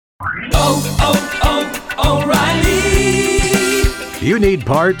O'Reilly! You need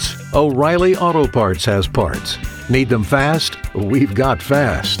parts? O'Reilly Auto Parts has parts. Need them fast? We've got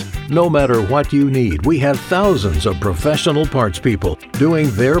fast. No matter what you need, we have thousands of professional parts people doing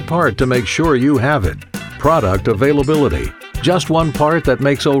their part to make sure you have it. Product availability. Just one part that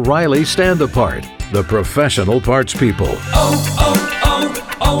makes O'Reilly stand apart. The professional parts people.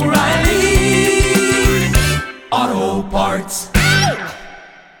 O'Reilly Auto Parts.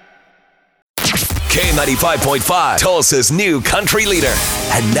 K95.5, Tulsa's new country leader.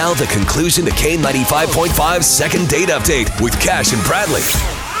 And now the conclusion to K95.5's second date update with Cash and Bradley.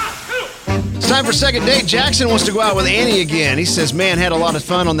 It's time for second date. Jackson wants to go out with Annie again. He says, man, had a lot of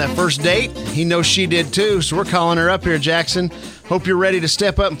fun on that first date. He knows she did too, so we're calling her up here, Jackson. Hope you're ready to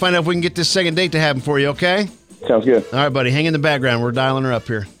step up and find out if we can get this second date to happen for you, okay? Sounds good. All right, buddy, hang in the background. We're dialing her up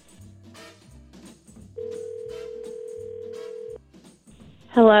here.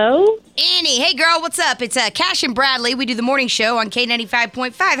 Hello? Annie, hey girl, what's up? It's Cash and Bradley. We do the morning show on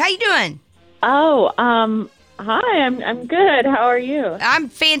K95.5. How you doing? Oh, hi, I'm good. How are you? I'm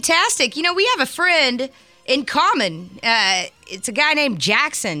fantastic. You know, we have a friend in common. It's a guy named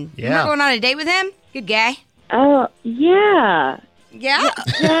Jackson. Yeah. You're going on a date with him? Good guy. Oh, yeah. Yeah?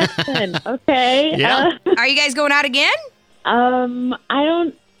 Jackson, okay. Yeah. Are you guys going out again?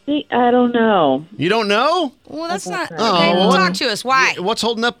 I don't know. You don't know? Well, that's not... Okay, Oh, talk to us. Why? What's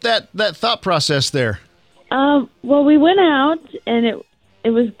holding up that thought process there? Well, we went out, and it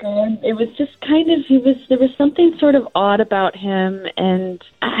was good. It was just kind of, there was something sort of odd about him, and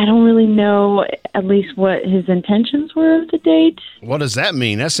I don't really know at least what his intentions were of the date. What does that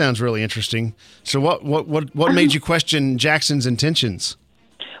mean? That sounds really interesting. So what made you question Jackson's intentions?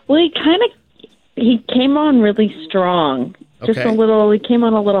 Well, he came on really strong. Just Okay. he came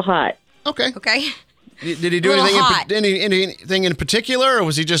on a little hot. Okay. Okay. Did he do Little anything hot. anything in particular, or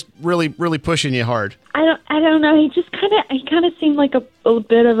was he just really pushing you hard? I don't know. He just kind of seemed like a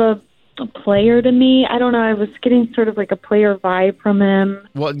bit of a player to me. I don't know. I was getting sort of like a player vibe from him.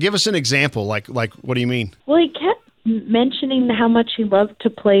 Well, give us an example. Like what do you mean? Well, he kept mentioning how much he loved to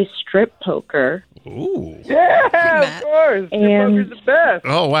play strip poker. Ooh. Yeah, of course. And- Poker's the best.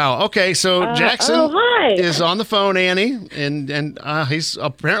 Oh wow. Okay, so Jackson hi. is on the phone, Annie, and he's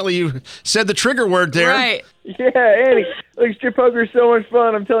apparently you said the trigger word there. Right. Yeah, Annie. Look, strip poker is so much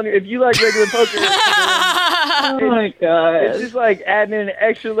fun. I'm telling you, if you like regular poker, Oh my it's god. just like adding an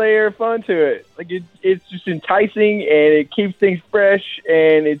extra layer of fun to it. Like it's just enticing, and it keeps things fresh,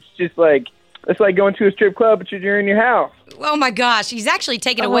 and it's just like it's like going to a strip club, but you're in your house. Oh, my gosh. He's actually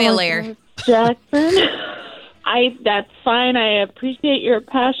taking away a layer. Jackson. That's fine. I appreciate your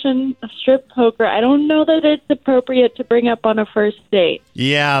passion of strip poker. I don't know that it's appropriate to bring up on a first date.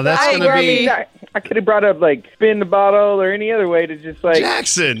 Yeah, that's I gonna agree. be I could have brought up like spin the bottle or any other way to just like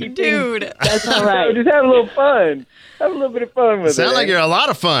Jackson. Dude. That's all right. just have a little fun. Have a little bit of fun with it. Sound like you're a lot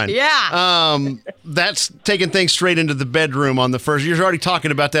of fun. Yeah. That's taking things straight into the bedroom on the first. You're already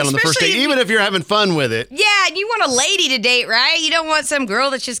talking about that on the first Especially date, if even if you're having fun with it. Yeah, and you want a lady to date, right? You don't want some girl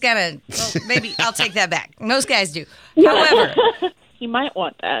that's just gonna. Well, maybe I'll take that back. Most guys do. However, You might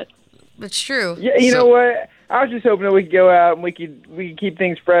want that. it's true. Yeah, you know what? I was just hoping that we could go out and we could keep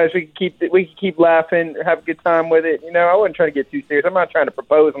things fresh. We could keep laughing, have a good time with it. You know, I wasn't trying to get too serious. I'm not trying to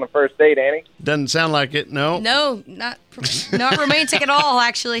propose on the first date, Annie. Doesn't sound like it. No. No, not romantic at all.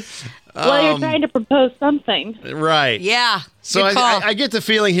 Actually, Well, you're trying to propose something. Right. yeah. So Good call. I get the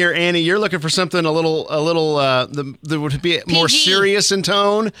feeling here, Annie, you're looking for something a little that would be more PG. serious in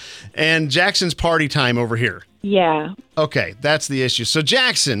tone, and Jackson's party time over here. Yeah. Okay, that's the issue. So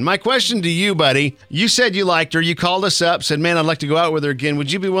Jackson, my question to you, buddy, you said you liked her. You called us up, said, man, I'd like to go out with her again.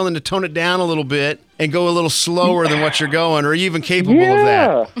 Would you be willing to tone it down a little bit and go a little slower than what you're going? Or are you even capable of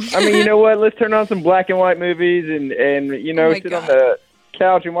that? I mean, you know what? Let's turn on some black and white movies and you know, Oh my sit God. on the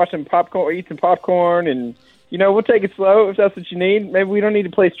couch and watch some popcorn, eat some popcorn, and you know, we'll take it slow if that's what you need. Maybe we don't need to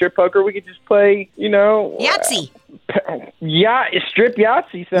play strip poker. We could just play, you know, Yahtzee. Strip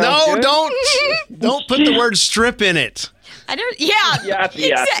Yahtzee sounds No, good. don't put the word strip in it. I don't. Yeah.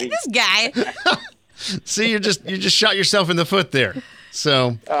 Yahtzee, Yahtzee. This guy. See, you just shot yourself in the foot there.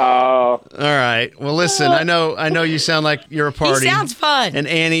 So, Oh, all right. Well, listen, I know you sound like you're a He party. sounds fun. And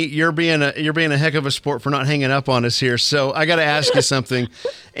Annie, you're being a heck of a sport for not hanging up on us here. So I got to ask you something.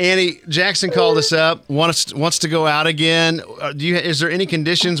 Annie, Jackson called us up, wants to go out again. Is there any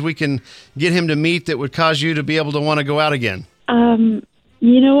conditions we can get him to meet that would cause you to be able to want to go out again?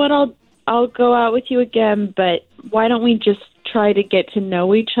 You know what? I'll go out with you again, but why don't we just try to get to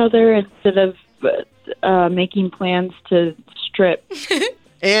know each other instead of making plans to strip?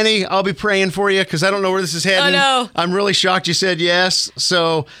 Annie, I'll be praying for you because I don't know where this is heading. Oh, no. I'm really shocked you said yes.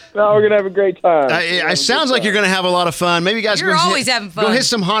 So No, we're gonna have a great time. it sounds like you're going to have a lot of fun. Maybe you guys You're always having fun. Go hit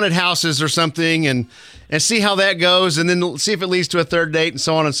some haunted houses or something and see how that goes, and then see if it leads to a third date and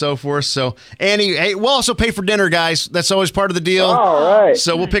so on and so forth. So, Annie, hey, we'll also pay for dinner, guys. That's always part of the deal. All right.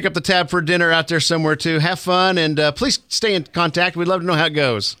 So we'll pick up the tab for dinner out there somewhere too. Have fun, and please stay in contact. We'd love to know how it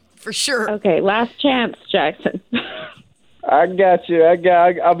goes. For sure. Okay, last chance, Jackson. I got you.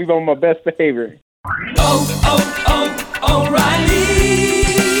 I'll be on my best behavior. O'Reilly.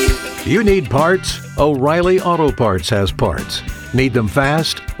 You need parts? O'Reilly Auto Parts has parts. Need them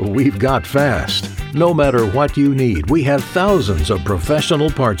fast? We've got fast. No matter what you need, we have thousands of professional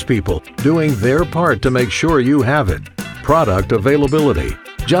parts people doing their part to make sure you have it. Product availability.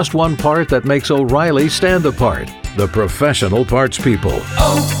 Just one part that makes O'Reilly stand apart. The professional parts people.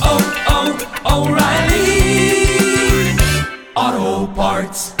 O'Reilly Auto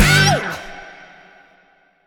Parts.